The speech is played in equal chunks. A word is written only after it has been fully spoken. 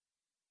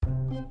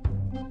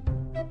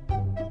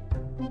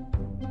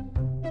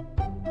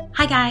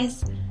Hi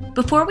guys!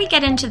 Before we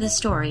get into the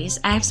stories,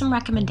 I have some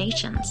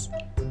recommendations.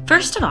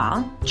 First of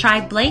all,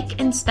 try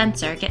Blake and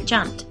Spencer Get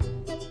Jumped.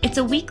 It's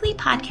a weekly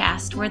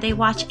podcast where they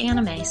watch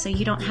anime so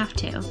you don't have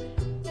to.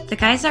 The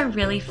guys are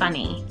really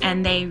funny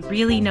and they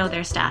really know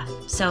their stuff,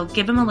 so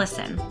give them a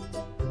listen.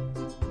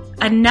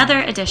 Another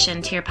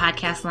addition to your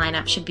podcast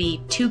lineup should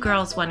be Two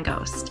Girls, One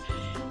Ghost.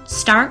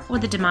 Start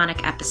with a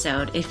demonic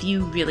episode if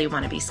you really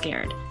want to be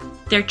scared.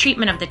 Their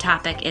treatment of the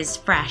topic is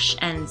fresh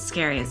and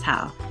scary as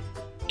hell.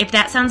 If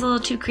that sounds a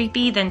little too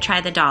creepy, then try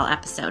the doll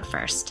episode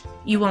first.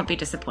 You won't be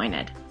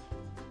disappointed.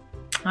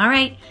 All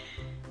right,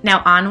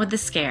 now on with the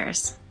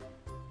scares.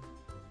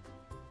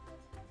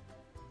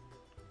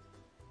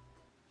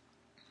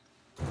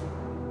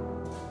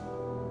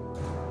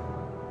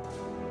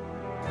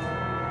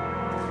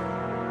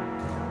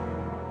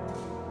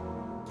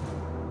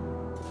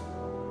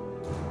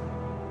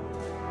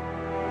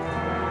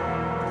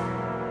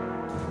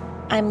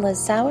 I'm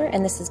Liz Sauer,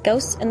 and this is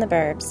Ghosts in the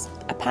Burbs,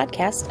 a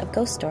podcast of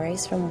ghost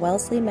stories from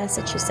Wellesley,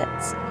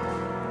 Massachusetts.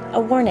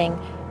 A warning,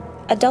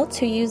 adults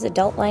who use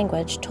adult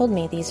language told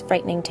me these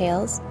frightening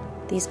tales,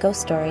 these ghost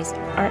stories,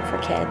 aren't for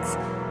kids.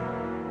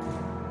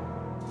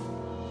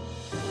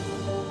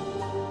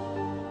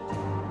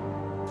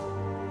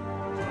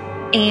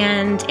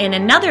 And in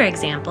another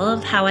example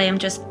of how I am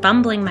just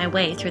bumbling my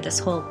way through this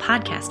whole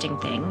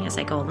podcasting thing as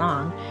I go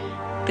along,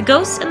 the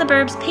Ghosts in the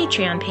Burbs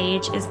Patreon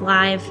page is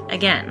live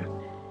again.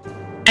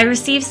 I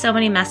receive so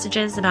many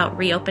messages about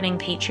reopening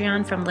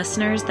Patreon from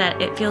listeners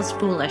that it feels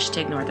foolish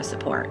to ignore the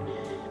support.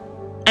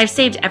 I've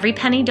saved every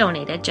penny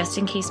donated just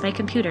in case my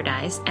computer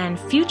dies, and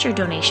future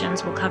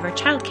donations will cover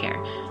childcare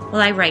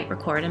while I write,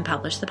 record, and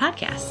publish the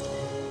podcast.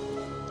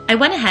 I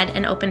went ahead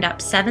and opened up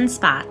 7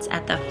 spots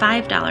at the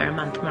 $5 a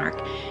month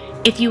mark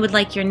if you would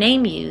like your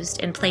name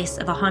used in place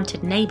of a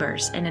haunted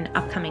neighbor's in an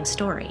upcoming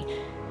story.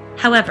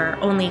 However,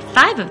 only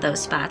 5 of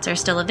those spots are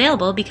still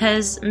available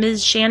because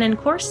Ms. Shannon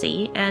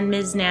Corsi and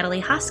Ms. Natalie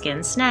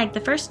Hoskins snagged the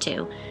first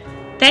 2.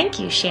 Thank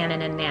you,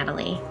 Shannon and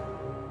Natalie.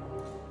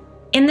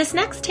 In this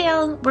next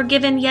tale, we're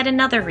given yet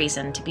another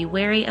reason to be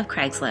wary of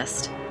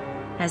Craigslist,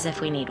 as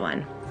if we need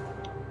one.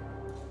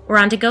 We're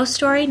on to ghost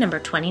story number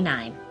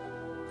 29,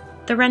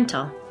 The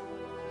Rental.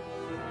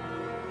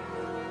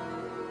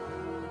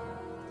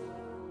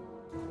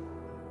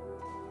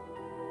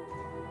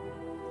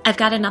 I've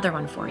got another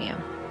one for you,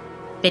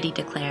 Biddy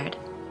declared.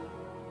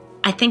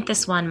 I think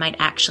this one might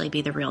actually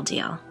be the real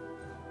deal.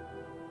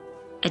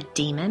 A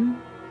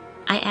demon?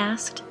 I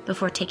asked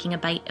before taking a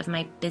bite of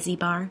my busy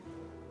bar.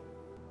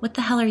 What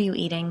the hell are you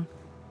eating?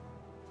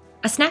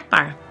 A snack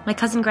bar. My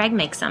cousin Greg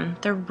makes them.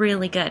 They're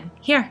really good.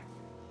 Here.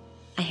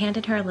 I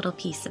handed her a little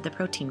piece of the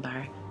protein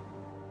bar.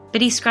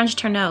 Biddy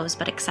scrunched her nose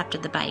but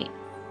accepted the bite.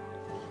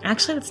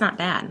 Actually, that's not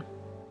bad.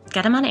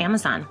 Get them on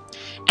Amazon.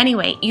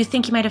 Anyway, you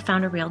think you might have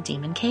found a real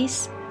demon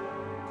case?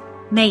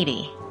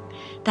 Maybe.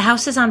 The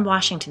house is on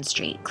Washington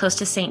Street, close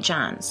to St.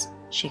 John's,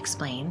 she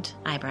explained,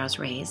 eyebrows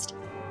raised.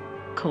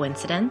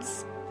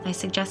 Coincidence? I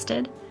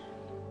suggested.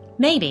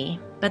 Maybe,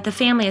 but the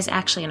family is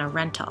actually in a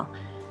rental.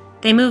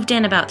 They moved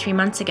in about 3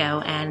 months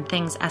ago, and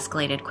things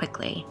escalated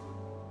quickly.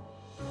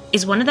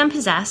 Is one of them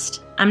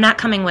possessed? I'm not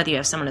coming with you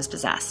if someone is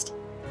possessed.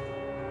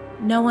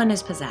 No one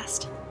is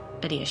possessed,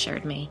 Biddy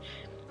assured me.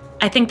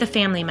 I think the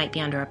family might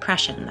be under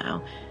oppression,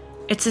 though.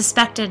 It's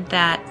suspected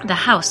that the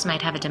house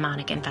might have a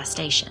demonic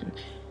infestation.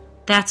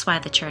 That's why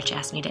the church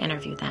asked me to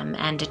interview them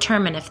and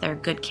determine if they're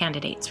good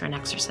candidates for an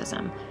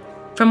exorcism.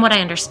 From what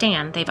I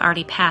understand, they've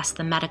already passed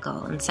the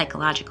medical and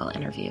psychological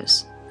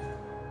interviews.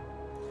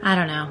 I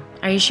don't know.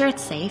 Are you sure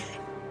it's safe?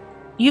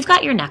 You've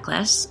got your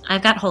necklace,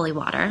 I've got holy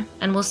water,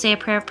 and we'll say a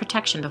prayer of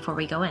protection before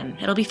we go in.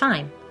 It'll be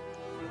fine.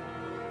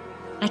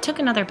 I took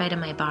another bite of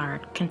my bar,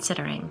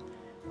 considering.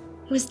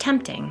 It was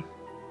tempting.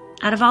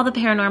 Out of all the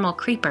paranormal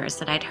creepers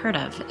that I'd heard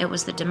of, it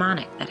was the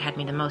demonic that had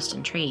me the most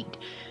intrigued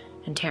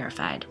and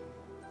terrified.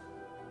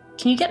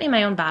 Can you get me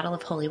my own bottle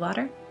of holy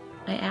water?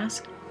 I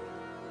asked.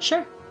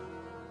 Sure.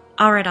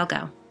 All right, I'll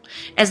go.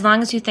 As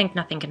long as you think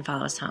nothing can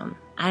follow us home.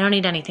 I don't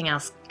need anything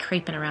else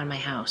creeping around my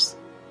house.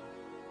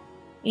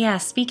 Yeah,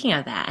 speaking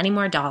of that, any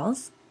more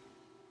dolls?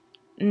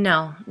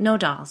 No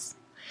dolls.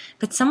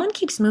 But someone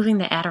keeps moving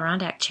the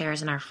Adirondack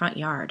chairs in our front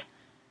yard.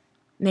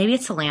 Maybe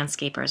it's the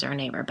landscapers or a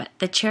neighbor, but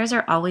the chairs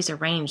are always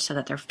arranged so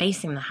that they're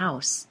facing the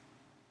house.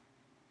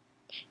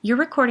 You're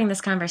recording this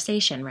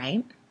conversation,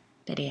 right?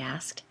 Biddy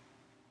asked.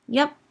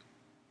 Yep.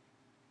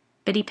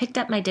 Biddy picked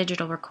up my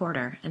digital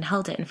recorder and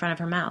held it in front of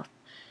her mouth.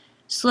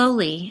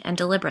 Slowly and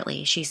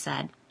deliberately, she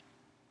said.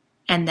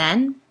 And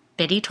then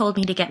Biddy told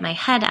me to get my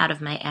head out of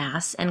my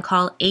ass and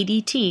call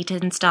ADT to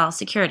install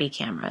security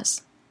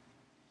cameras.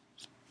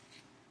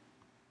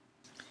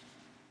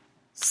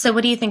 So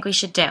what do you think we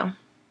should do?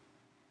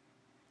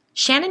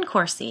 Shannon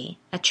Corsi,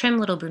 a trim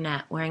little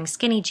brunette wearing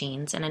skinny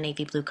jeans and a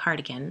navy blue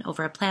cardigan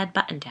over a plaid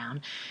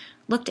button-down,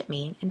 looked at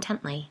me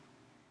intently.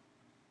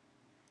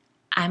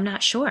 I'm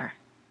not sure,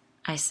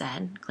 I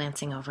said,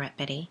 glancing over at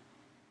Biddy.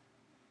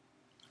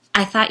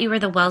 I thought you were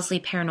the Wellesley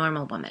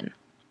paranormal woman.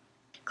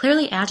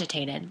 Clearly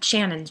agitated,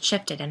 Shannon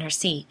shifted in her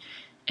seat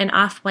an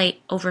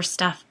off-white,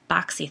 overstuffed,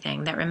 boxy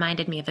thing that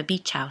reminded me of a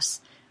beach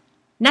house.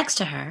 Next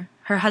to her,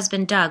 her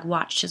husband Doug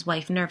watched his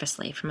wife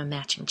nervously from a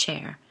matching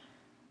chair.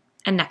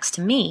 And next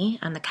to me,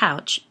 on the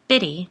couch,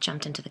 Biddy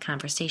jumped into the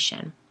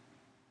conversation.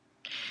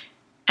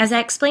 As I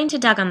explained to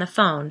Doug on the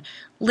phone,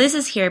 Liz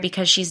is here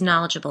because she's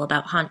knowledgeable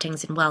about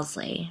hauntings in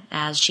Wellesley,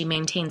 as she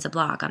maintains a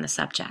blog on the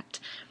subject.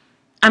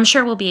 I'm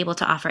sure we'll be able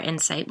to offer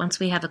insight once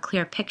we have a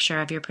clear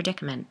picture of your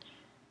predicament.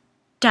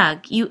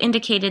 Doug, you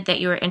indicated that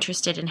you were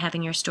interested in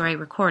having your story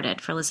recorded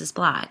for Liz's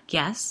blog,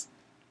 yes?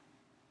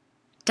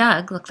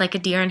 Doug looked like a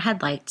deer in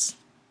headlights.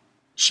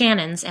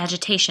 Shannon's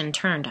agitation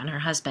turned on her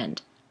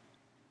husband.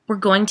 We're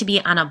going to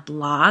be on a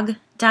blog,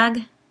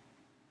 Doug?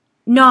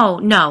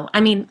 No,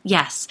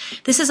 yes.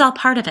 This is all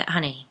part of it,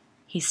 honey,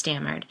 he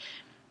stammered.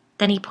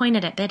 Then he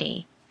pointed at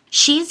Biddy.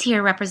 She's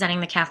here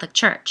representing the Catholic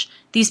Church.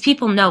 These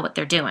people know what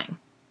they're doing.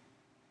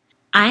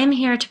 I am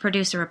here to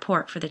produce a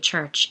report for the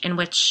church in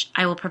which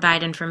I will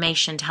provide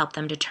information to help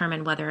them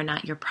determine whether or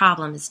not your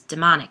problem is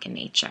demonic in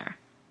nature,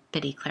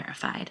 Biddy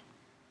clarified.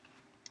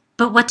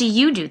 But what do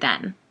you do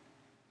then?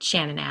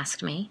 Shannon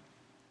asked me.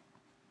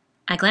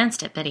 I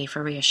glanced at Biddy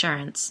for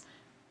reassurance.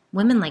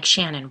 Women like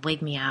Shannon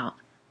wig me out.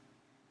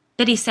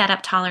 Biddy sat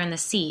up taller in the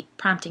seat,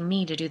 prompting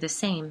me to do the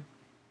same.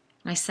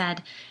 I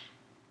said,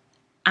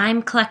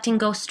 I'm collecting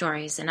ghost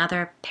stories and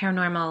other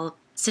paranormal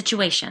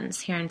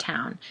situations here in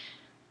town.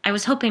 I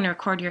was hoping to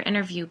record your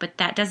interview, but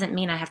that doesn't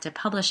mean I have to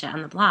publish it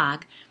on the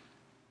blog.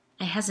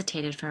 I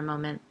hesitated for a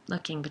moment,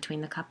 looking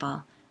between the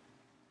couple.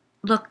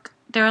 Look,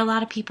 there are a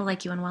lot of people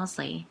like you in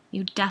Wellesley.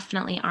 You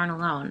definitely aren't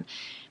alone.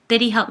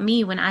 Biddy helped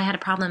me when I had a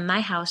problem in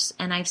my house,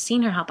 and I've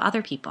seen her help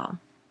other people.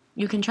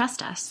 You can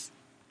trust us.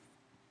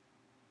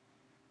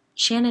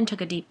 Shannon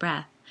took a deep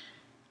breath.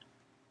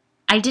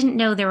 I didn't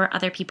know there were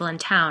other people in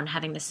town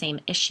having the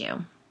same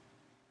issue.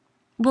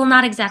 Well,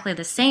 not exactly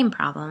the same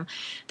problem.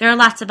 There are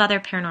lots of other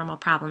paranormal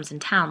problems in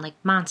town, like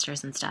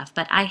monsters and stuff,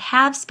 but I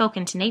have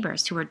spoken to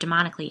neighbors who were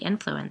demonically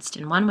influenced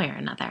in one way or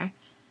another.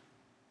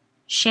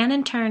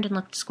 Shannon turned and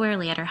looked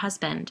squarely at her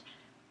husband.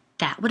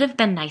 That would have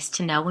been nice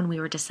to know when we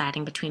were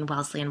deciding between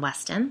Wellesley and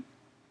Weston.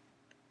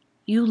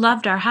 You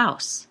loved our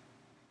house,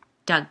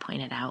 Doug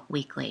pointed out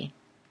weakly.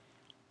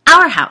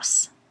 Our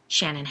house,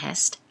 Shannon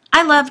hissed.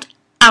 I loved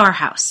our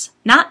house,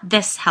 not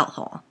this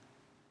hellhole.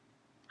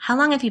 How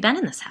long have you been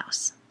in this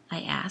house?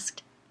 I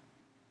asked.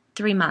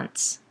 3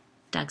 months,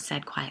 Doug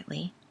said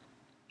quietly.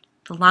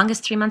 The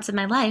longest 3 months of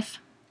my life,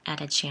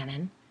 added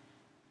Shannon.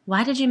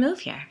 Why did you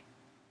move here?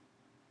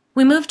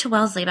 We moved to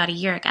Wellesley about a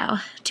year ago,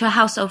 to a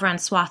house over on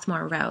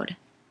Swarthmore Road.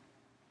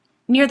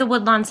 Near the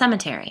Woodlawn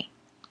Cemetery,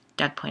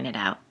 Doug pointed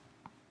out.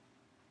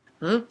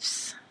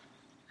 Oops,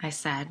 I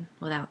said,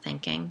 without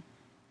thinking.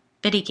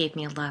 Biddy gave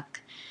me a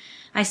look.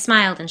 I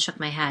smiled and shook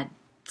my head.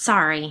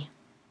 Sorry.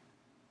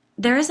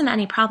 There isn't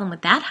any problem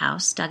with that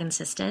house, Doug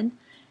insisted.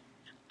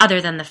 Other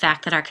than the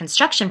fact that our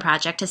construction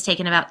project has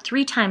taken about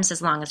 3 times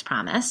as long as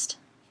promised,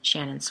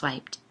 Shannon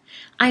swiped.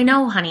 I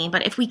know, honey,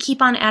 but if we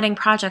keep on adding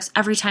projects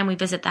every time we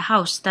visit the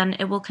house, then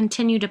it will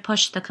continue to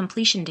push the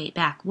completion date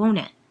back, won't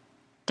it?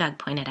 Doug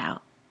pointed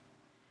out.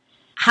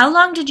 How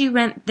long did you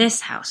rent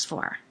this house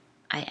for?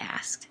 I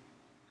asked.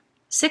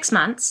 6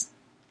 months,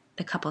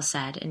 the couple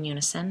said in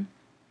unison.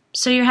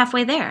 So you're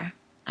halfway there,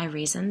 I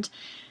reasoned.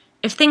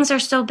 If things are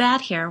so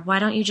bad here, why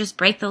don't you just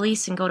break the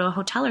lease and go to a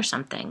hotel or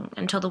something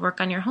until the work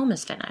on your home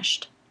is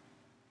finished?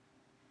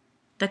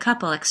 The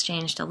couple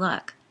exchanged a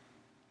look.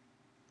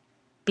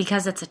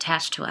 Because it's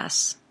attached to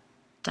us,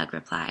 Doug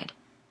replied.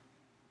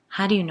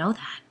 How do you know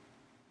that?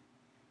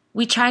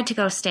 We tried to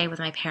go stay with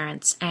my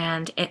parents,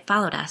 and it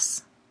followed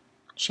us,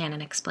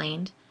 Shannon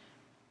explained.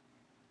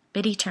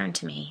 Biddy turned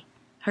to me,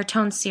 her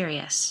tone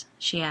serious.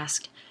 She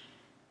asked,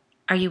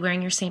 Are you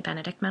wearing your St.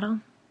 Benedict medal?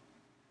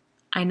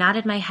 I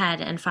nodded my head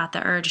and fought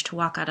the urge to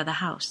walk out of the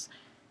house.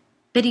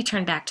 Biddy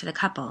turned back to the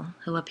couple,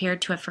 who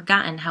appeared to have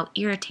forgotten how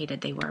irritated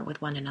they were with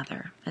one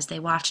another as they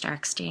watched our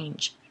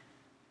exchange.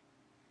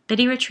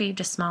 Biddy retrieved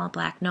a small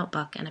black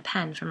notebook and a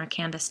pen from her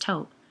canvas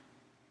tote.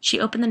 She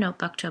opened the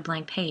notebook to a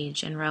blank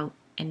page and wrote,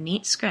 in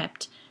neat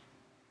script,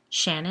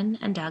 Shannon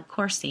and Doug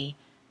Corsi.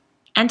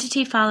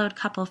 Entity followed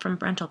couple from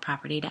rental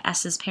property to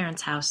S's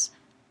parents' house.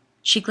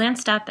 She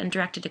glanced up and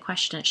directed a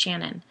question at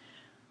Shannon.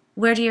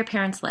 Where do your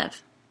parents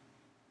live?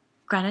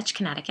 Greenwich,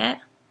 Connecticut.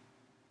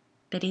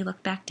 Biddy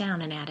looked back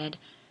down and added,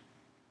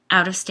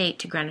 Out of state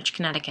to Greenwich,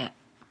 Connecticut.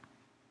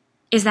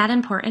 Is that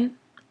important?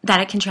 That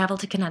it can travel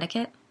to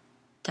Connecticut?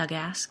 Doug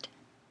asked.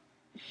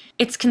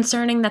 It's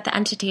concerning that the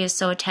entity is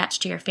so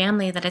attached to your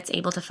family that it's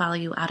able to follow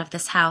you out of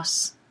this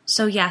house.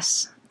 So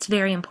yes, it's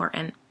very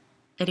important,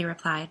 Biddy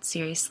replied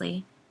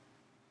seriously.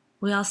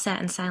 We all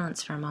sat in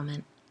silence for a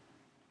moment.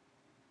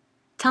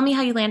 Tell me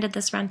how you landed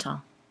this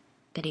rental,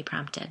 Biddy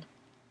prompted.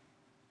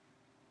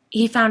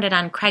 He found it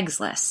on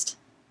Craigslist,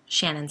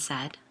 Shannon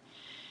said.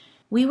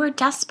 We were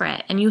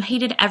desperate, and you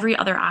hated every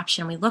other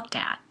option we looked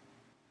at,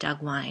 Doug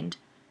whined.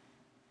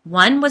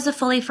 One was a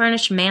fully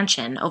furnished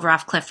mansion over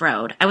off Cliff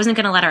Road. I wasn't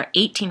going to let our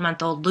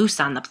 18-month-old loose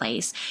on the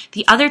place.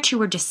 The other two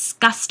were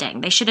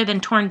disgusting. They should have been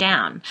torn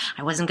down.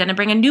 I wasn't going to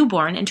bring a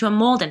newborn into a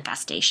mold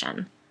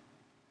infestation.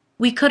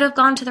 We could have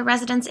gone to the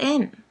Residence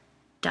Inn,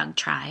 Doug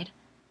tried.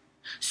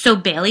 So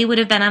Bailey would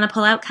have been on a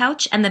pull-out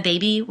couch and the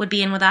baby would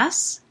be in with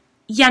us?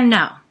 Yeah,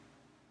 no.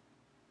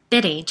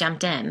 Biddy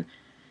jumped in.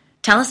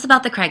 Tell us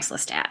about the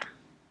Craigslist ad.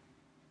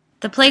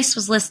 The place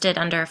was listed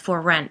under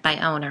for rent by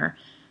owner.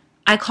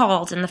 I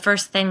called, and the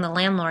first thing the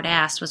landlord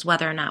asked was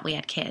whether or not we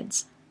had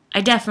kids.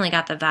 I definitely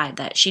got the vibe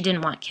that she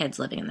didn't want kids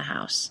living in the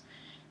house.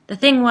 The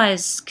thing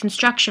was,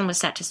 construction was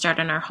set to start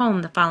on our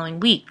home the following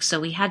week, so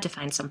we had to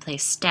find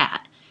someplace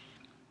stat.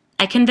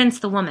 I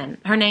convinced the woman,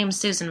 her name's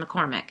Susan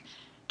McCormick,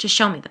 to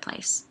show me the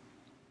place.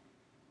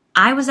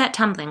 I was at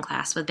tumbling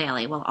class with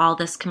Bailey while all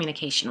this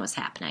communication was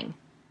happening,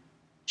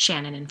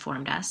 Shannon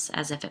informed us,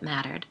 as if it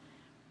mattered.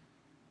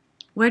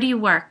 Where do you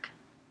work?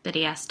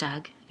 Biddy asked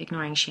Doug,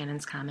 ignoring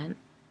Shannon's comment.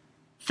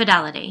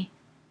 Fidelity.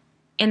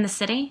 In the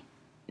city?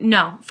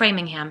 No,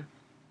 Framingham.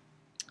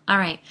 All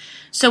right.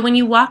 So when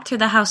you walked through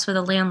the house with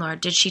the landlord,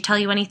 did she tell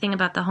you anything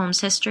about the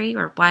home's history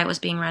or why it was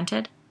being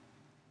rented?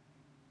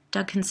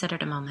 Doug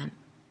considered a moment.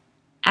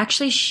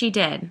 Actually, she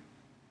did.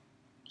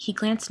 He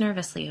glanced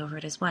nervously over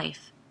at his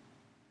wife.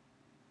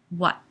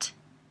 What?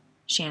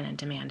 Shannon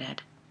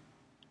demanded.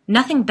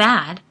 Nothing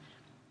bad.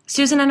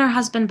 Susan and her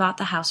husband bought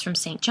the house from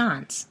St.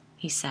 John's,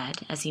 he said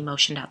as he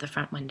motioned out the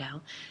front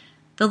window.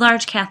 The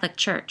large Catholic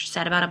church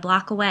sat about a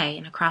block away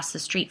and across the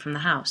street from the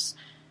house.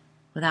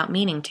 Without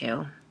meaning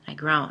to, I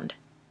groaned.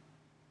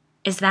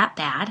 Is that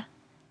bad?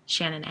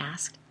 Shannon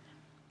asked.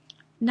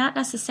 Not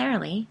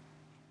necessarily,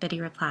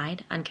 Biddy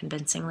replied,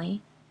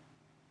 unconvincingly.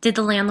 Did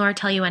the landlord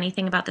tell you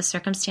anything about the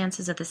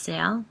circumstances of the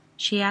sale?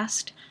 She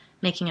asked,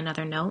 making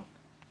another note.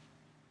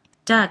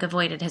 Doug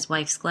avoided his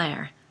wife's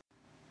glare.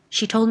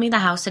 She told me the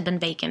house had been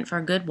vacant for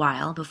a good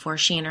while before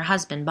she and her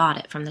husband bought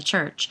it from the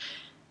church.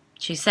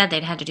 She said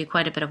they'd had to do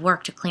quite a bit of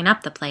work to clean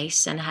up the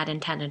place and had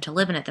intended to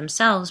live in it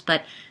themselves,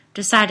 but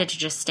decided to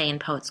just stay in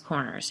Poets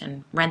Corners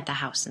and rent the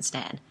house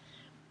instead.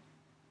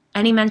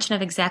 Any mention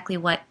of exactly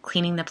what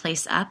cleaning the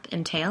place up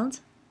entailed?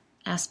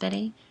 Asked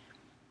Biddy.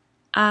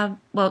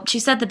 Well, she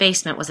said the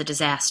basement was a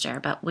disaster,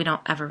 but we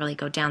don't ever really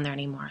go down there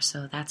anymore,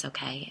 so that's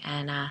okay.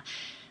 And,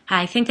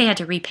 I think they had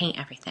to repaint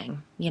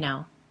everything, you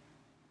know.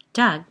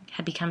 Doug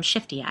had become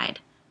shifty-eyed.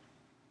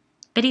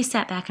 Biddy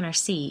sat back in her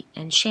seat,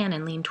 and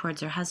Shannon leaned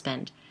towards her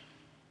husband.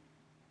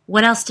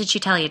 What else did she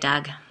tell you,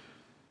 Doug?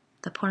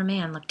 The poor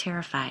man looked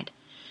terrified.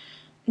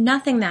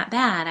 Nothing that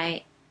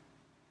bad.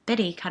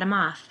 Biddy cut him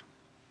off.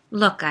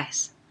 Look,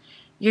 guys,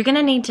 you're going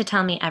to need to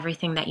tell me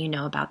everything that you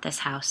know about this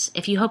house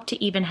if you hope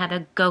to even have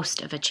a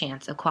ghost of a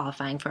chance of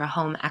qualifying for a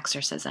home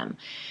exorcism.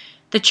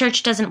 The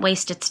church doesn't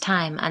waste its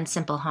time on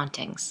simple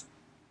hauntings.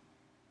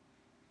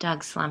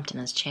 Doug slumped in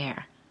his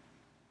chair.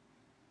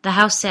 The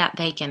house sat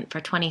vacant for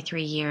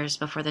 23 years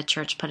before the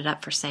church put it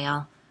up for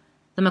sale.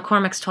 The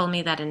McCormicks told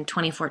me that in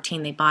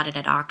 2014 they bought it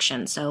at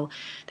auction, so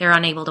they were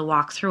unable to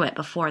walk through it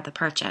before the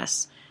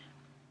purchase.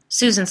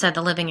 Susan said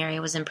the living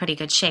area was in pretty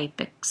good shape,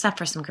 except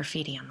for some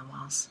graffiti on the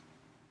walls.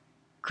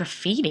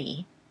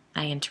 Graffiti?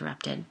 I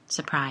interrupted,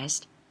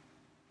 surprised.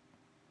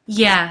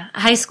 Yeah,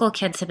 high school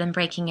kids had been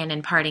breaking in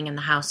and partying in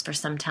the house for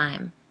some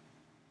time.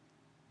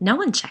 No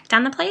one checked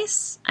on the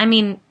place? I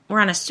mean, we're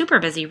on a super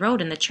busy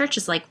road and the church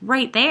is like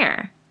right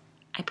there,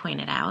 I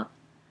pointed out.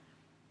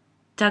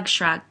 Doug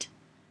shrugged.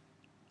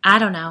 I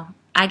don't know.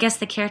 I guess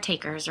the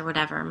caretakers or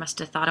whatever must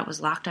have thought it was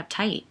locked up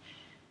tight.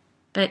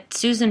 But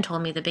Susan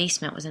told me the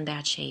basement was in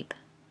bad shape.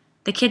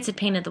 The kids had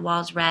painted the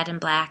walls red and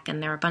black,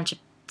 and there were a bunch of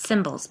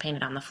symbols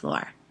painted on the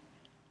floor.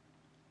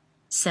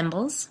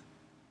 Symbols?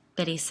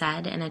 Biddy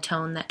said in a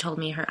tone that told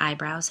me her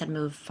eyebrows had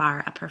moved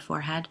far up her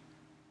forehead.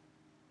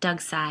 Doug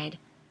sighed.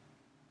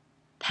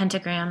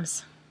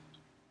 Pentagrams.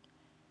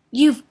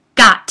 You've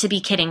got to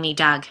be kidding me,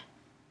 Doug,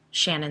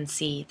 Shannon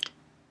seethed.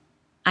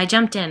 I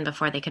jumped in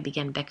before they could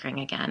begin bickering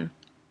again.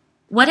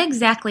 What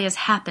exactly has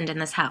happened in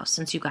this house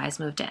since you guys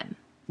moved in?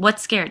 What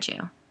scared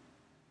you?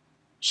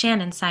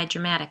 Shannon sighed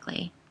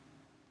dramatically.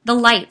 The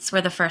lights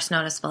were the first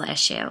noticeable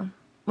issue.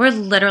 We're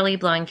literally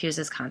blowing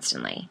fuses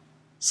constantly.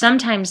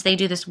 Sometimes they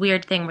do this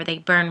weird thing where they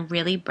burn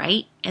really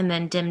bright and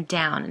then dim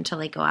down until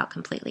they go out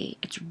completely.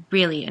 It's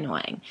really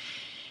annoying.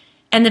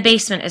 And the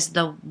basement is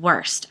the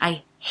worst.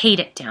 I hate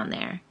it down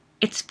there.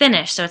 It's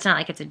finished, so it's not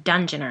like it's a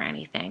dungeon or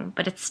anything,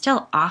 but it's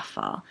still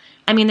awful.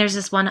 I mean, there's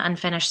this one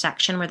unfinished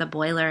section where the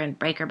boiler and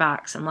breaker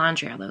box and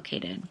laundry are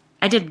located.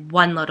 I did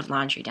one load of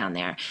laundry down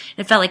there.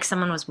 It felt like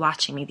someone was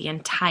watching me the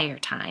entire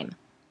time.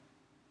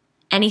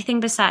 Anything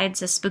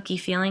besides a spooky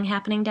feeling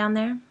happening down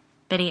there?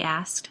 Biddy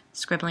asked,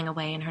 scribbling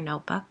away in her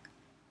notebook.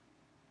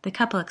 The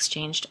couple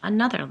exchanged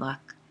another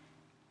look.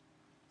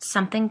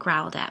 Something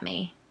growled at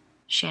me,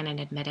 Shannon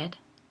admitted.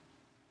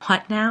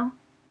 What now?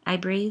 I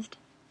breathed.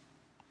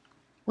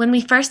 When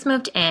we first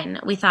moved in,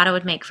 we thought it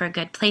would make for a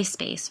good play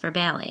space for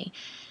Bailey.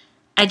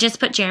 I just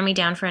put Jeremy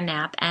down for a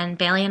nap, and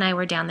Bailey and I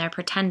were down there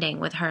pretending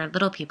with her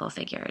little people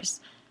figures.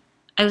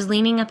 I was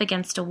leaning up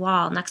against a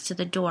wall next to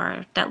the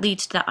door that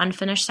leads to the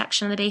unfinished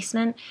section of the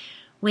basement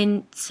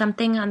when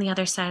something on the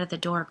other side of the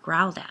door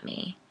growled at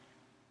me.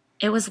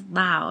 It was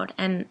loud,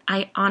 and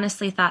I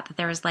honestly thought that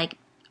there was like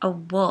a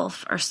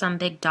wolf or some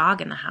big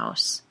dog in the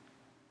house.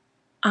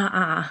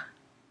 Yeah.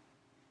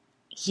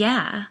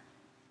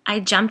 I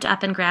jumped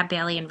up and grabbed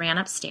Bailey and ran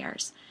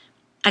upstairs.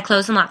 I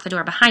closed and locked the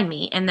door behind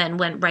me and then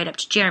went right up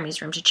to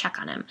Jeremy's room to check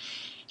on him.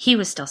 He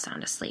was still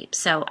sound asleep,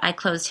 so I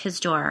closed his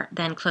door,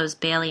 then closed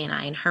Bailey and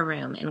I in her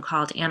room and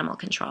called animal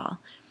control.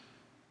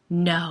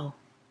 No,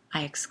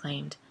 I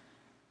exclaimed.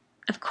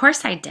 Of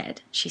course I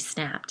did, she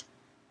snapped.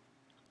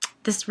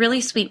 This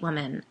really sweet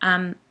woman,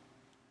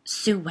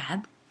 Sue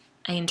Webb,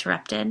 I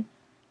interrupted.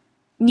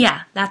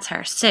 Yeah, that's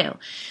her, Sue.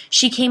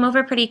 She came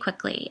over pretty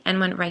quickly and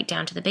went right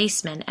down to the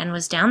basement and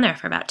was down there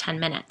for about 10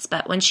 minutes,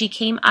 but when she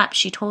came up,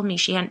 she told me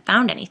she hadn't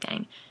found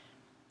anything.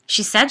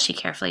 She said she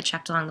carefully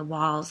checked along the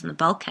walls and the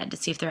bulkhead to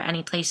see if there were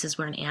any places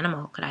where an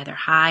animal could either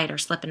hide or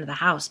slip into the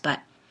house,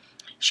 but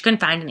she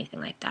couldn't find anything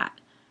like that.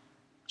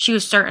 She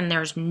was certain there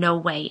was no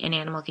way an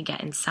animal could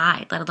get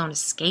inside, let alone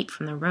escape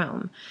from the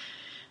room.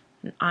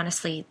 And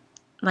honestly,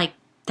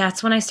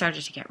 that's when I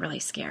started to get really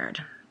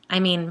scared. I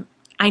mean,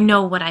 I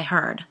know what I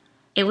heard.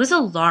 It was a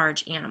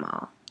large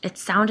animal. It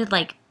sounded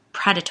like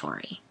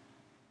predatory.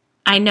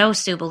 I know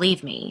Sue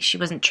believed me. She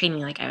wasn't treating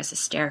me like I was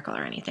hysterical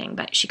or anything,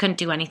 but she couldn't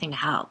do anything to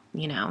help,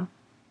 you know.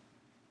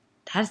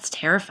 That's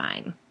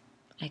terrifying,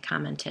 I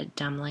commented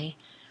dumbly.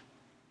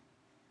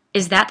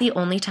 Is that the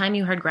only time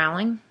you heard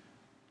growling?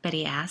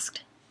 Betty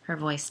asked, her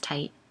voice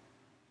tight.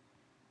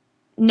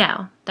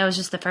 No, that was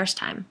just the first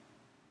time.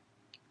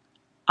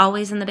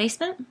 Always in the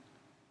basement?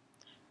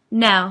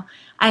 No,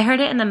 I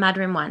heard it in the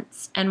mudroom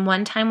once, and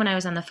one time when I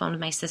was on the phone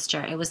with my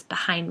sister, it was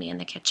behind me in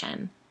the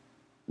kitchen.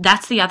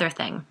 That's the other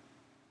thing,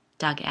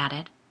 Doug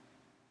added.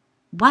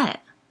 What?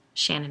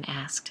 Shannon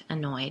asked,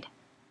 annoyed.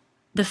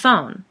 The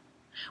phone.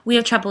 We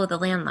have trouble with the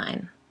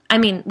landline. I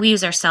mean, we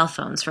use our cell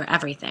phones for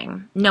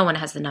everything. No one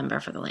has the number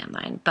for the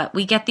landline, but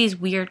we get these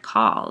weird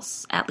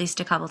calls at least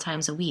a couple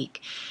times a week.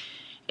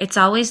 It's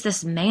always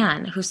this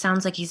man who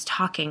sounds like he's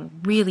talking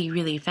really,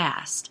 really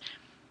fast.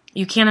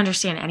 You can't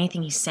understand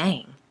anything he's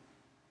saying.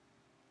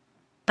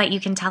 But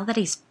you can tell that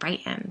he's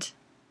frightened,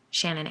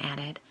 Shannon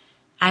added.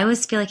 I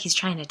always feel like he's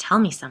trying to tell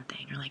me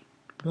something or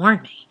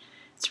warn me.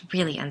 It's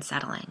really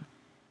unsettling.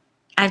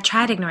 I've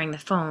tried ignoring the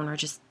phone or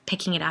just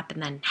picking it up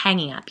and then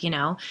hanging up,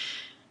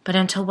 but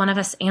until one of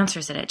us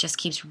answers it, it just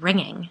keeps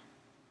ringing.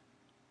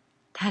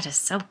 That is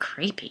so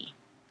creepy,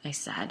 I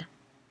said.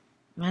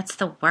 That's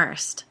the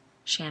worst,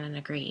 Shannon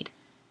agreed.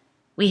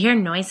 We hear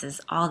noises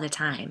all the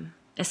time,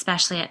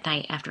 especially at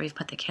night after we've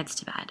put the kids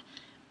to bed.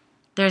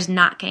 There's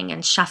knocking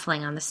and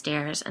shuffling on the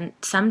stairs, and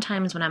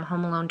sometimes when I'm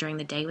home alone during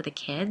the day with the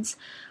kids,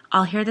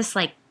 I'll hear this,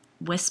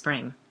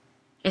 whispering.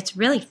 It's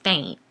really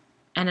faint,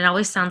 and it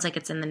always sounds like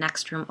it's in the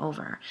next room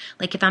over.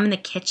 If I'm in the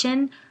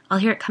kitchen, I'll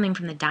hear it coming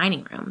from the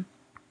dining room.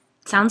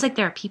 It sounds like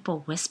there are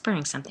people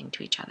whispering something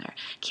to each other.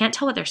 Can't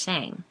tell what they're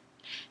saying,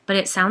 but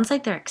it sounds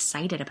like they're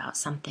excited about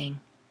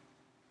something.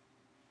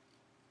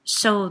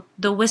 So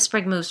the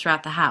whispering moves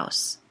throughout the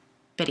house?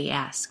 Biddy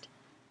asked.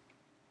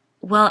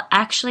 Well,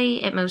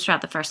 actually, it moves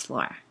throughout the first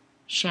floor,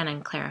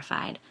 Shannon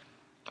clarified.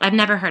 I've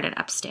never heard it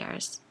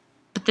upstairs.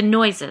 But the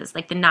noises,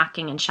 like the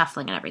knocking and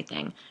shuffling and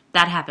everything,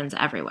 that happens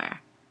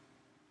everywhere.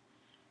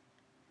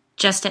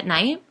 Just at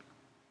night?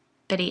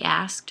 Biddy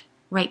asked,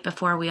 right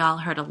before we all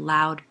heard a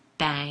loud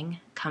bang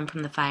come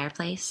from the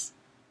fireplace.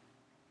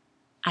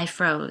 I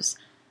froze,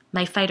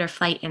 my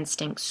fight-or-flight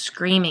instinct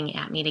screaming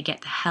at me to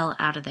get the hell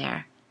out of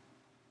there.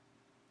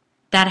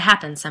 That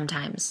happens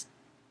sometimes,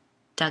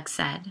 Doug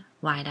said,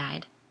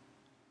 wide-eyed.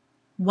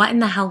 What in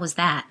the hell was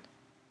that?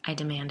 I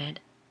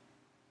demanded.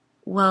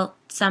 Well,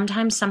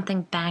 sometimes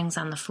something bangs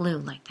on the flue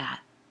like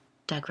that,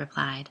 Doug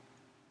replied.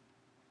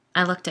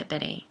 I looked at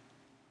Biddy.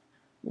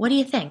 What do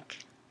you think?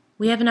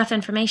 We have enough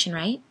information,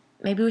 right?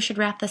 Maybe we should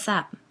wrap this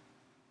up.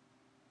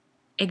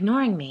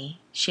 Ignoring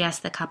me, she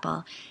asked the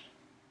couple,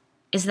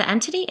 is the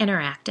entity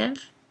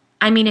interactive?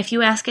 I mean, if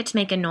you ask it to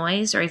make a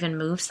noise or even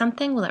move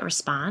something, will it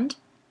respond?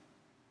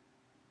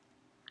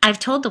 I've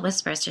told the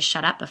whispers to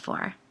shut up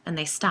before, and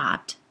they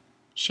stopped,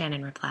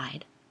 Shannon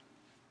replied.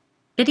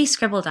 Biddy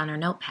scribbled on her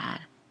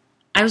notepad.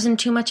 I was in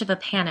too much of a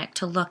panic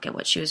to look at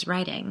what she was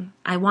writing.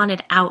 I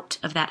wanted out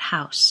of that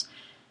house.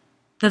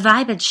 The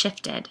vibe had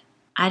shifted.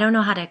 I don't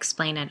know how to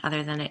explain it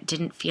other than it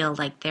didn't feel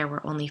like there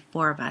were only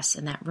 4 of us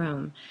in that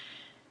room.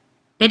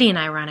 Biddy and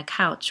I were on a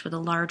couch with a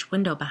large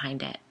window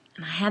behind it,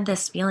 and I had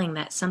this feeling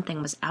that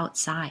something was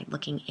outside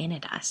looking in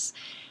at us.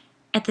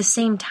 At the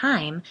same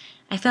time,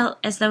 I felt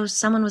as though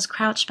someone was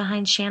crouched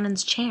behind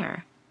Shannon's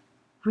chair.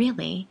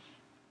 Really,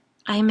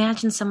 I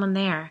imagined someone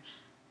there,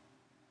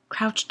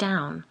 crouched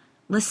down,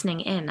 listening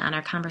in on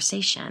our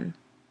conversation.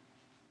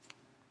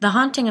 The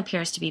haunting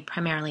appears to be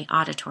primarily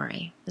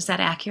auditory. Is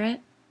that accurate?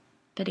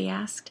 Biddy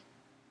asked.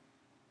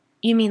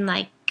 You mean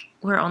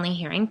we're only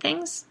hearing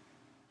things?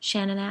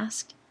 Shannon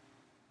asked.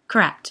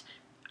 Correct.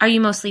 Are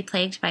you mostly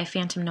plagued by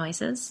phantom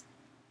noises?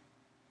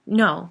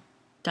 No,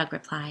 Doug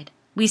replied.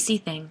 We see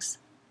things.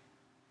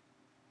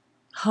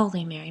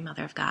 Holy Mary,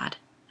 Mother of God,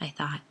 I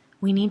thought.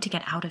 We need to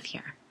get out of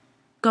here.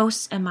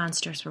 Ghosts and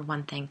monsters were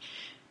one thing,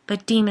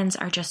 but demons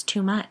are just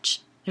too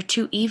much. They're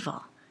too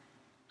evil.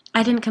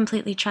 I didn't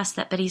completely trust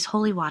that Biddy's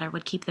holy water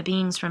would keep the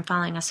beings from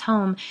following us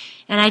home,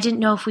 and I didn't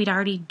know if we'd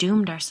already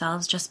doomed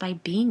ourselves just by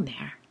being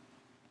there.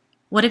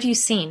 What have you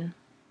seen?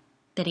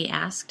 Biddy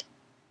asked.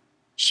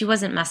 She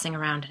wasn't messing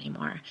around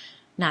anymore.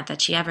 Not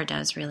that she ever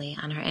does, really,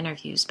 on her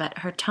interviews, but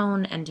her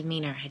tone and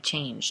demeanor had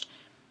changed.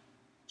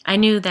 I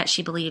knew that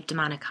she believed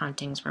demonic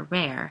hauntings were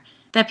rare,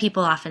 that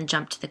people often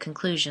jumped to the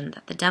conclusion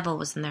that the devil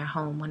was in their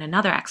home when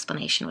another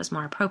explanation was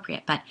more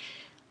appropriate, but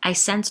I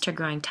sensed her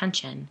growing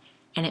tension,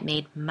 and it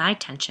made my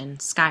tension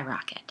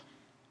skyrocket.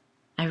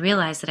 I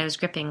realized that I was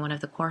gripping one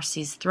of the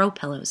Corsi's throw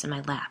pillows in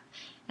my lap,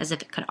 as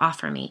if it could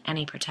offer me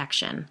any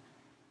protection.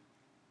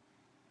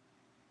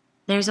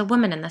 There's a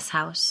woman in this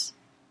house.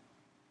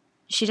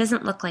 She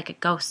doesn't look like a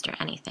ghost or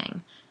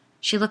anything.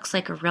 She looks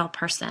like a real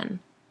person.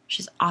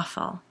 She's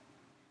awful,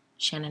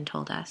 Shannon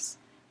told us.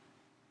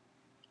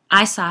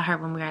 I saw her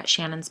when we were at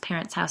Shannon's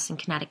parents' house in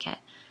Connecticut.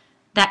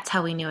 That's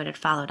how we knew it had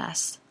followed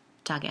us,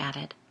 Doug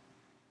added.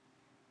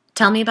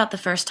 Tell me about the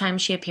first time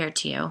she appeared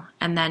to you,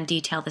 and then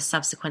detail the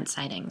subsequent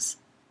sightings,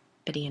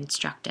 Biddy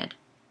instructed.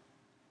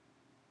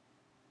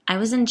 I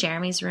was in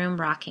Jeremy's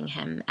room rocking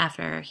him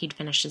after he'd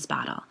finished his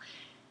bottle.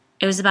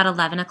 It was about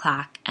 11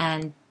 o'clock,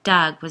 and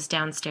Doug was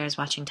downstairs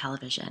watching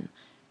television.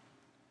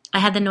 I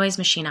had the noise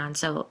machine on,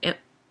 so it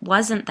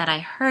wasn't that I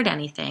heard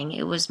anything.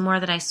 It was more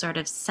that I sort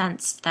of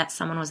sensed that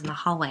someone was in the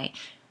hallway,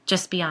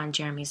 just beyond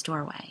Jeremy's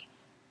doorway.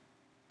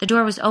 The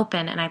door was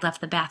open, and I'd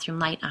left the bathroom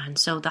light on,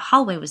 so the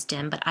hallway was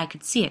dim, but I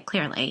could see it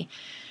clearly.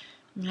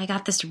 I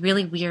got this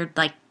really weird,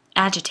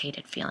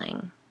 agitated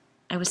feeling.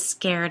 I was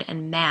scared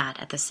and mad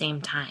at the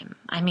same time.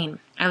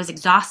 I was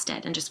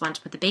exhausted and just wanted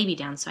to put the baby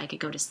down so I could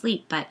go to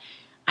sleep, but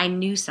I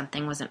knew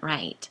something wasn't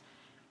right.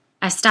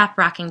 I stopped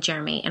rocking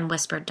Jeremy and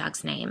whispered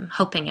Doug's name,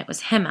 hoping it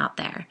was him out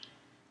there.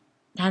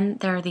 Then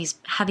there were these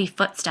heavy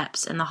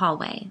footsteps in the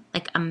hallway,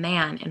 like a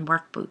man in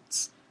work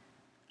boots.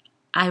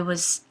 I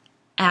was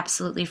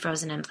absolutely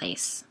frozen in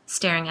place,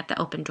 staring at the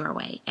open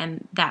doorway,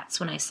 and that's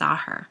when I saw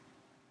her.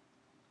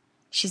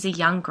 She's a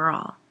young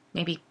girl,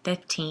 maybe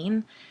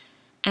 15,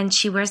 and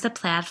she wears a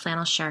plaid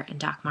flannel shirt and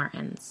Doc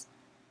Martens.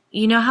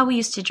 You know how we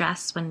used to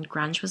dress when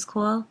grunge was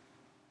cool?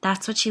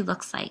 That's what she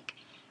looks like.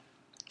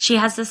 She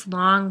has this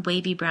long,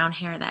 wavy brown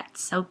hair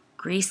that's so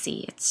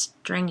greasy, it's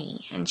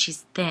stringy, and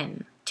she's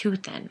thin, too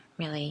thin,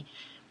 really.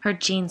 Her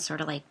jeans sort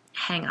of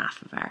hang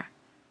off of her.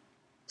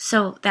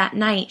 So that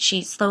night,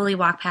 she slowly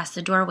walked past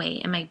the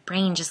doorway, and my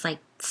brain just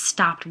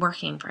stopped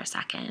working for a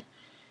second.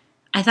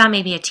 I thought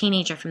maybe a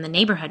teenager from the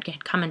neighborhood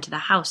had come into the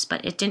house,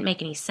 but it didn't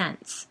make any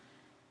sense.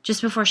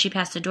 Just before she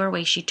passed the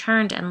doorway, she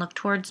turned and looked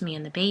towards me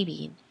and the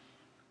baby.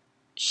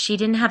 She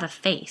didn't have a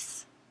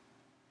face.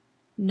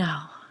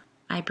 No,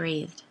 I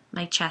breathed,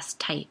 my chest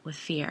tight with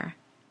fear.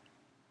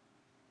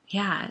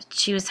 Yeah,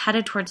 she was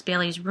headed towards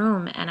Bailey's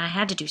room, and I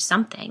had to do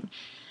something.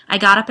 I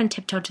got up and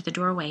tiptoed to the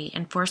doorway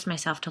and forced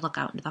myself to look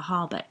out into the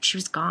hall, but she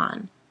was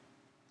gone.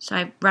 So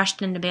I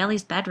rushed into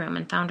Bailey's bedroom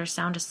and found her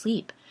sound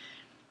asleep.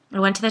 I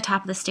went to the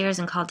top of the stairs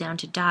and called down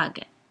to Doug.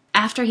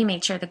 After he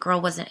made sure the girl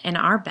wasn't in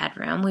our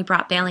bedroom, we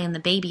brought Bailey and the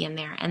baby in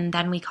there, and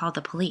then we called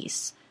the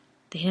police.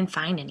 They didn't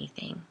find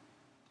anything.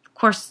 Of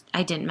course,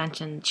 I didn't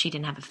mention she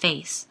didn't have a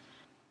face.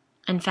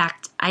 In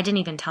fact, I didn't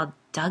even tell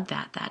Doug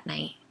that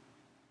night.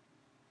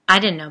 I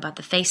didn't know about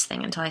the face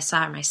thing until I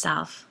saw her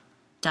myself,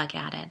 Doug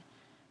added.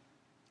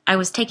 I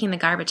was taking the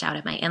garbage out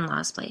at my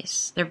in-laws'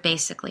 place. They're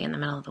basically in the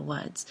middle of the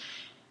woods.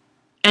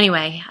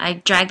 Anyway, I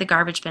dragged the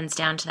garbage bins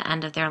down to the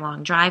end of their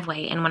long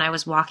driveway, and when I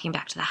was walking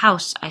back to the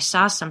house, I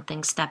saw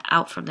something step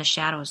out from the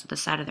shadows of the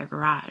side of their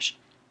garage.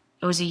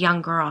 It was a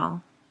young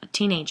girl, a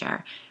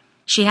teenager.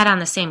 She had on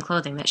the same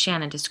clothing that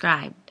Shannon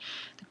described.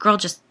 The girl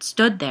just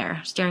stood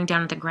there, staring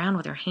down at the ground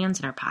with her hands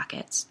in her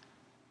pockets.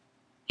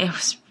 It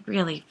was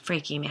really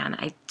freaky, man.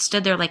 I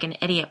stood there like an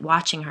idiot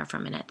watching her for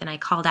a minute. Then I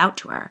called out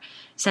to her,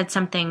 said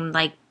something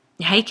like,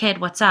 "Hey, kid,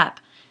 what's up?"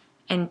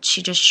 And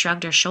she just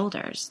shrugged her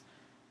shoulders.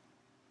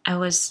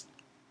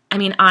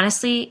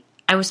 Honestly,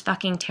 I was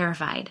fucking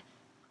terrified.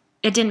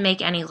 It didn't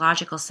make any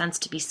logical sense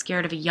to be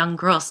scared of a young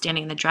girl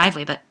standing in the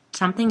driveway, but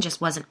something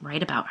just wasn't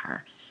right about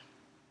her.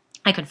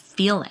 I could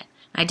feel it.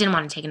 I didn't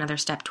want to take another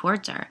step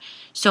towards her.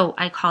 So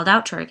I called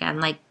out to her again,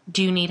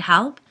 "Do you need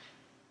help?"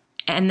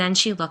 And then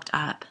she looked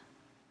up.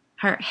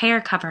 Her hair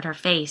covered her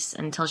face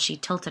until she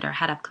tilted her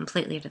head up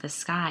completely to the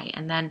sky,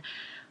 and then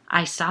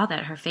I saw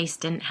that her face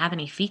didn't have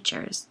any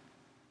features.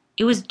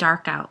 It was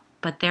dark out,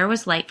 but there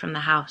was light from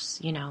the house,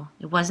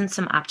 It wasn't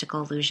some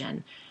optical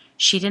illusion.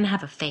 She didn't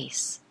have a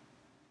face.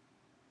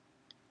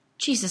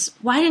 "Jesus,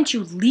 why didn't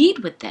you lead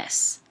with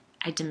this?"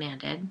 I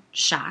demanded,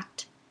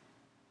 shocked.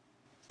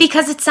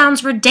 "Because it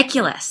sounds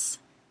ridiculous,"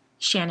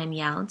 Shannon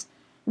yelled.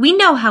 "We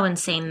know how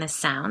insane this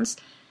sounds.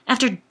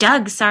 After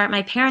Doug saw her at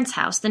my parents'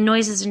 house, the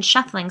noises and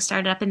shuffling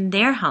started up in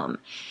their home.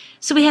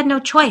 So we had no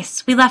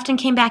choice. We left and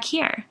came back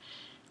here.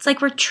 It's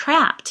like we're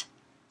trapped.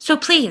 So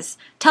please,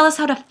 tell us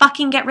how to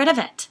fucking get rid of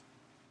it."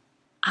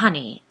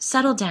 Honey,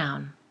 settle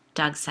down,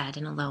 Doug said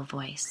in a low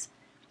voice.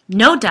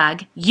 No,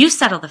 Doug, you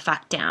settle the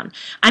fuck down.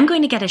 I'm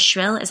going to get as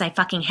shrill as I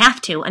fucking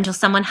have to until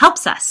someone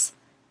helps us.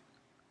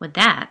 With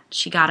that,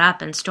 she got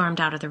up and stormed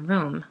out of the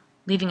room,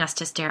 leaving us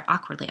to stare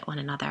awkwardly at one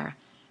another.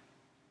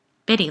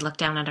 Biddy looked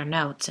down at her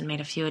notes and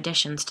made a few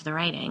additions to the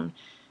writing.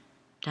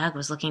 Doug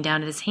was looking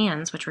down at his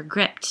hands, which were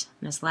gripped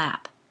in his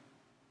lap.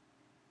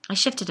 I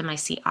shifted in my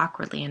seat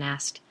awkwardly and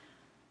asked,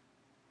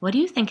 What do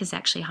you think is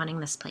actually haunting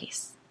this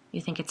place?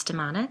 You think it's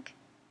demonic?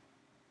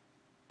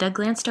 Doug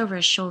glanced over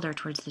his shoulder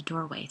towards the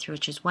doorway through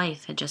which his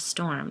wife had just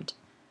stormed.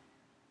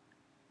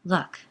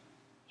 Look,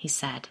 he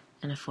said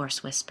in a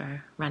forced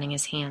whisper, running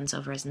his hands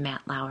over his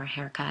Matt Lauer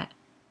haircut.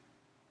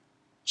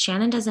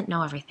 Shannon doesn't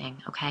know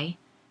everything, okay?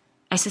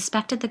 I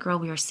suspected the girl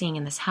we were seeing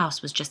in this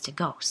house was just a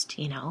ghost,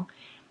 you know?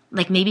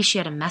 Like maybe she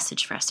had a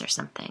message for us or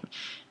something.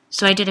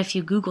 So I did a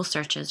few Google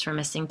searches for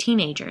missing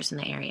teenagers in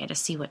the area to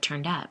see what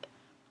turned up.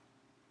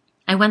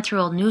 I went through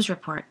old news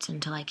reports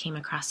until I came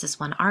across this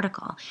one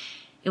article.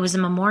 It was a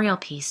memorial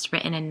piece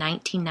written in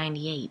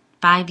 1998,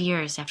 5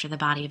 years after the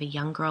body of a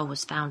young girl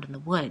was found in the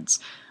woods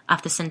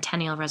off the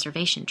Centennial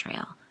Reservation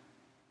Trail.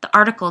 The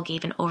article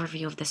gave an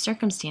overview of the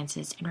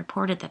circumstances and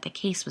reported that the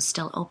case was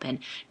still open.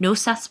 No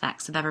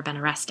suspects have ever been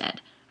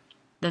arrested.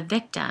 The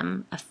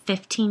victim, a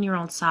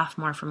 15-year-old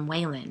sophomore from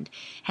Wayland,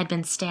 had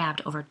been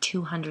stabbed over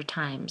 200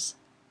 times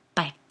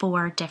by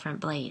 4 different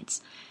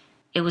blades.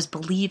 It was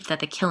believed that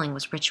the killing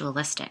was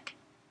ritualistic.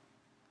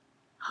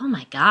 Oh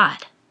my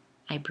God,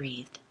 I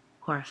breathed,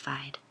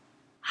 horrified.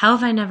 How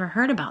have I never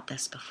heard about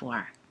this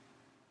before?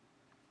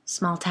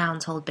 Small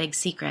towns hold big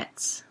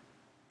secrets,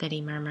 Biddy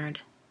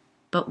murmured.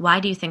 But why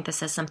do you think this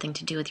has something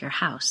to do with your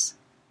house?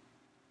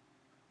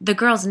 The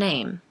girl's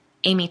name,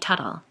 Amy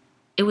Tuttle.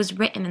 It was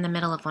written in the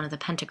middle of one of the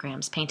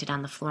pentagrams painted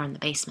on the floor in the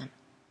basement.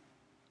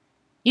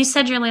 You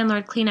said your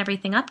landlord cleaned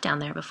everything up down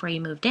there before you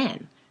moved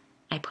in,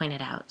 I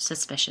pointed out,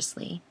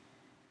 suspiciously.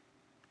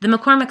 The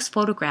McCormicks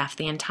photographed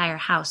the entire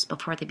house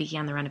before they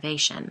began the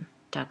renovation,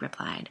 Doug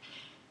replied.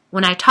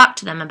 When I talked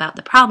to them about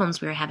the problems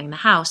we were having in the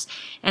house,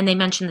 and they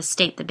mentioned the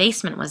state the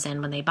basement was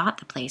in when they bought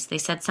the place, they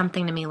said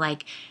something to me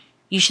like,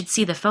 You should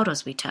see the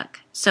photos we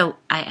took. So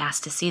I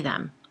asked to see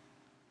them.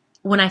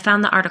 When I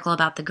found the article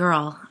about the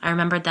girl, I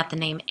remembered that the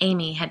name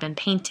Amy had been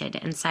painted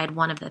inside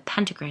one of the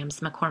pentagrams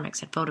the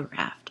McCormicks had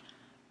photographed.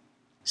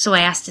 So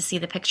I asked to see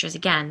the pictures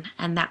again,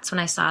 and that's when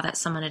I saw that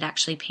someone had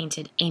actually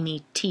painted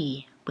Amy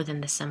T within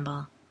the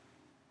symbol.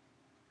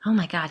 Oh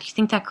my God, you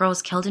think that girl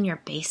was killed in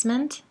your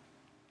basement?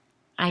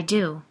 I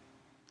do.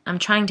 I'm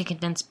trying to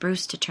convince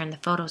Bruce to turn the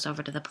photos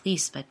over to the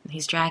police, but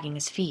he's dragging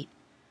his feet.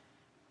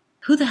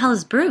 Who the hell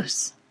is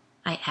Bruce?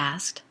 I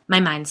asked, my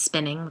mind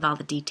spinning with all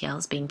the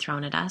details being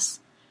thrown at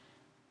us.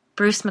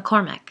 Bruce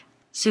McCormick,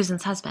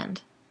 Susan's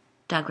husband,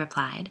 Doug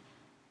replied,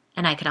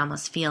 and I could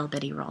almost feel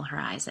Biddy roll her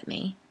eyes at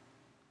me.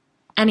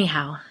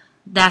 Anyhow,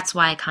 that's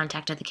why I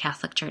contacted the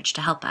Catholic Church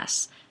to help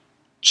us.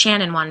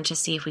 Shannon wanted to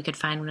see if we could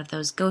find one of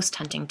those ghost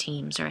hunting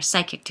teams or a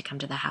psychic to come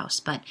to the house,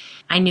 but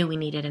I knew we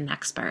needed an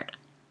expert.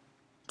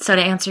 So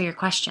to answer your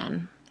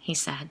question, he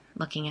said,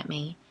 looking at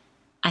me,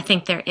 I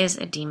think there is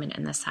a demon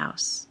in this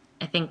house.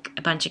 I think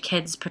a bunch of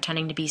kids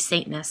pretending to be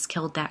Satanists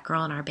killed that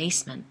girl in our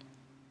basement.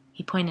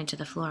 He pointed to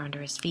the floor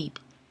under his feet.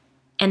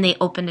 And they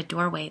opened a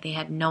doorway they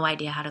had no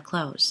idea how to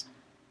close.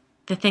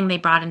 The thing they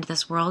brought into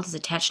this world is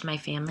attached to my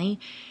family,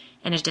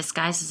 and it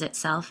disguises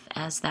itself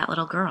as that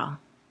little girl.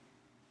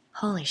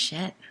 Holy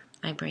shit,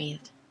 I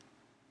breathed.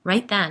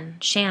 Right then,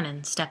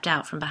 Shannon stepped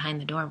out from behind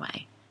the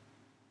doorway.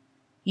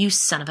 You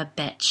son of a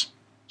bitch,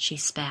 she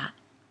spat.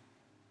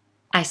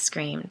 I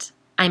screamed.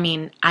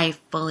 I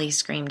fully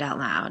screamed out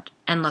loud.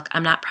 And look,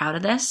 I'm not proud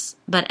of this,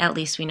 but at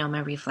least we know my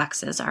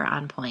reflexes are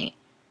on point.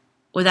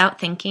 Without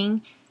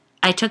thinking,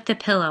 I took the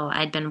pillow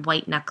I'd been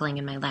white-knuckling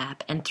in my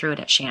lap and threw it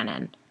at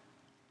Shannon.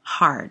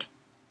 Hard.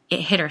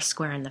 It hit her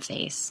square in the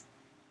face.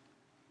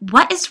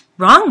 What is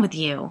wrong with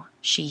you?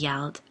 She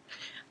yelled.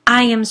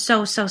 I am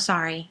so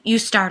sorry. You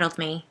startled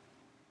me.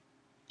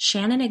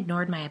 Shannon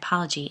ignored my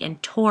apology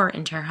and tore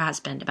into her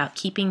husband about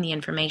keeping the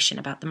information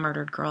about the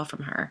murdered girl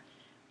from her.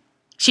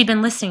 She'd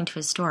been listening to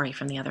his story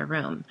from the other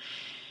room.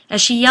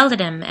 As she yelled at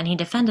him and he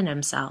defended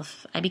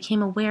himself, I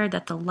became aware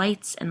that the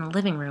lights in the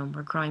living room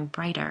were growing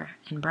brighter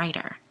and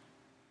brighter.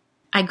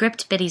 I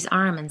gripped Biddy's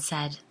arm and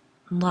said,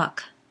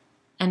 Look,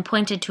 and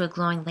pointed to a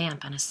glowing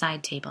lamp on a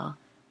side table.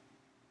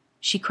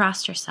 She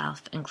crossed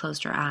herself and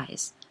closed her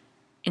eyes.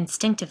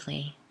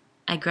 Instinctively,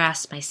 I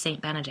grasped my St.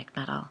 Benedict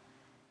medal.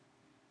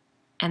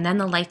 And then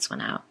the lights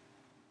went out.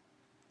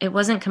 It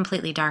wasn't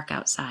completely dark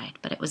outside,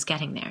 but it was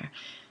getting there.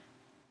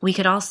 We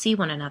could all see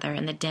one another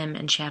in the dim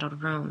and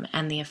shadowed room,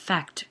 and the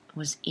effect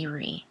was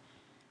eerie.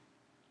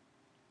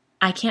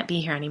 I can't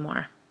be here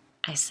anymore,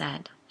 I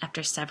said,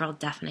 after several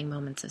deafening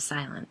moments of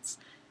silence.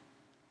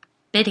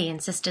 Biddy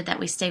insisted that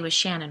we stay with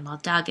Shannon while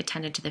Doug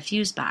attended to the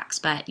fuse box,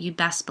 but you'd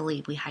best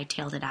believe we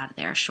hightailed it out of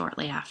there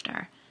shortly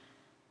after.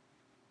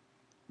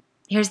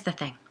 Here's the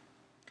thing.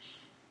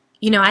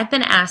 I've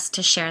been asked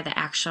to share the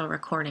actual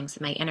recordings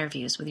of my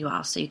interviews with you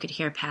all so you could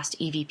hear past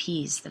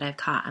EVPs that I've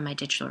caught on my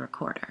digital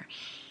recorder.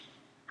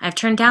 I've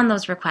turned down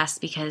those requests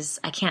because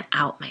I can't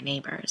out my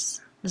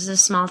neighbors. This is a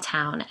small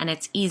town, and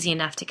it's easy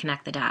enough to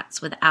connect the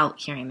dots without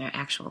hearing their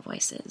actual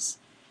voices.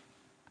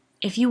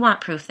 If you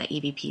want proof that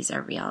EVPs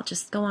are real,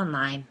 just go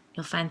online.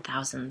 You'll find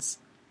thousands.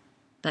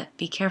 But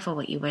be careful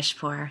what you wish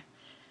for.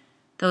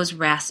 Those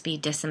raspy,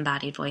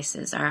 disembodied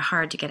voices are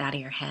hard to get out of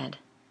your head.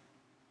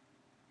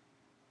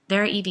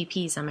 There are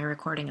EVPs on my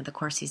recording of the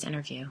Corsi's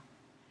interview.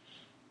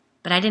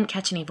 But I didn't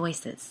catch any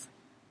voices.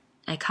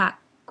 I caught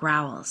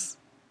growls,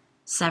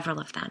 several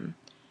of them,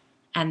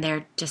 and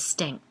they're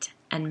distinct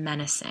and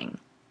menacing.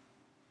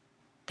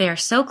 They are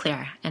so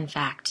clear, in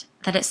fact,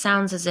 that it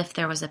sounds as if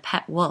there was a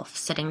pet wolf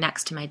sitting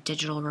next to my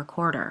digital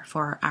recorder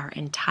for our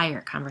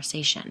entire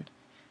conversation.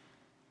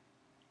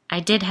 I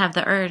did have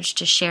the urge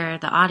to share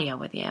the audio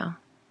with you.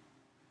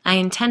 I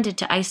intended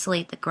to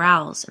isolate the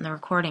growls in the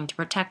recording to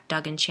protect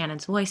Doug and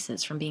Shannon's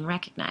voices from being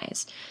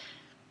recognized.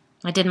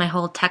 I did my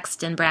whole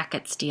text in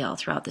brackets deal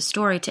throughout the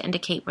story to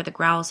indicate where the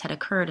growls had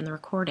occurred in the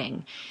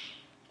recording,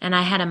 and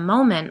I had a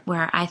moment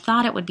where I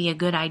thought it would be a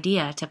good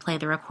idea to play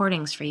the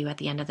recordings for you at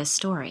the end of this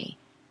story,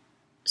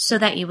 so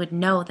that you would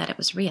know that it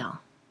was real,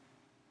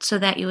 so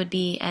that you would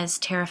be as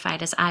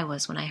terrified as I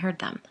was when I heard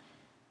them.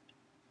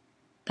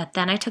 But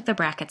then I took the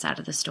brackets out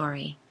of the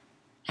story,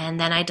 and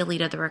then I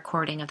deleted the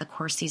recording of the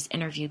Corsi's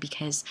interview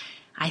because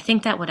I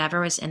think that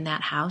whatever was in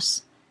that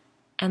house,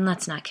 and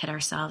let's not kid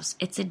ourselves,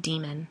 it's a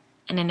demon,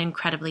 and an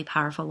incredibly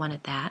powerful one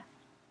at that.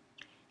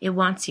 It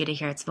wants you to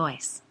hear its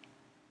voice.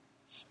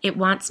 It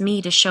wants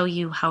me to show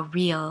you how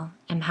real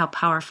and how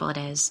powerful it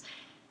is,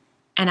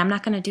 and I'm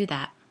not going to do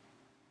that.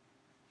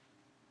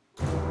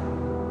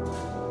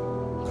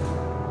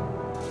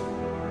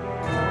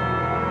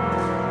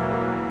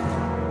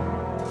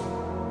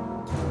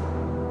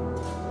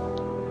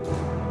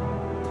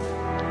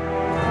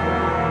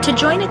 To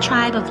join a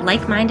tribe of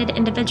like-minded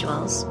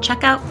individuals,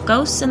 check out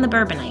Ghosts and the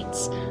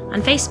Bourbonites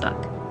on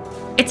Facebook.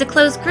 It's a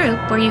closed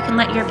group where you can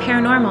let your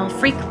paranormal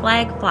freak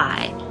flag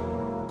fly.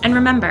 And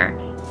remember,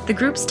 the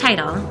group's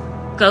title,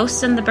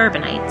 Ghosts and the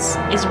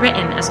Bourbonites, is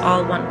written as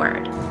all one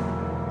word.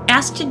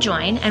 Ask to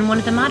join, and one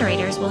of the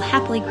moderators will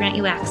happily grant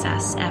you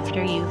access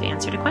after you've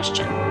answered a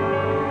question.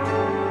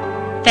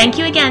 Thank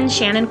you again,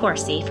 Shannon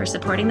Corsi, for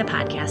supporting the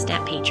podcast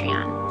at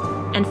Patreon.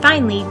 And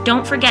finally,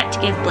 don't forget to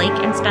give Blake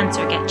and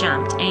Spencer Get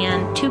Jumped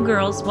and 2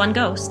 Girls, 1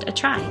 Ghost a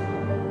try.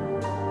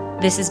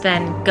 This has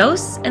been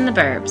Ghosts in the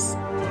Burbs.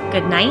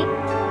 Good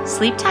night,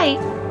 sleep tight,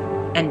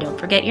 and don't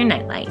forget your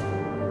nightlight.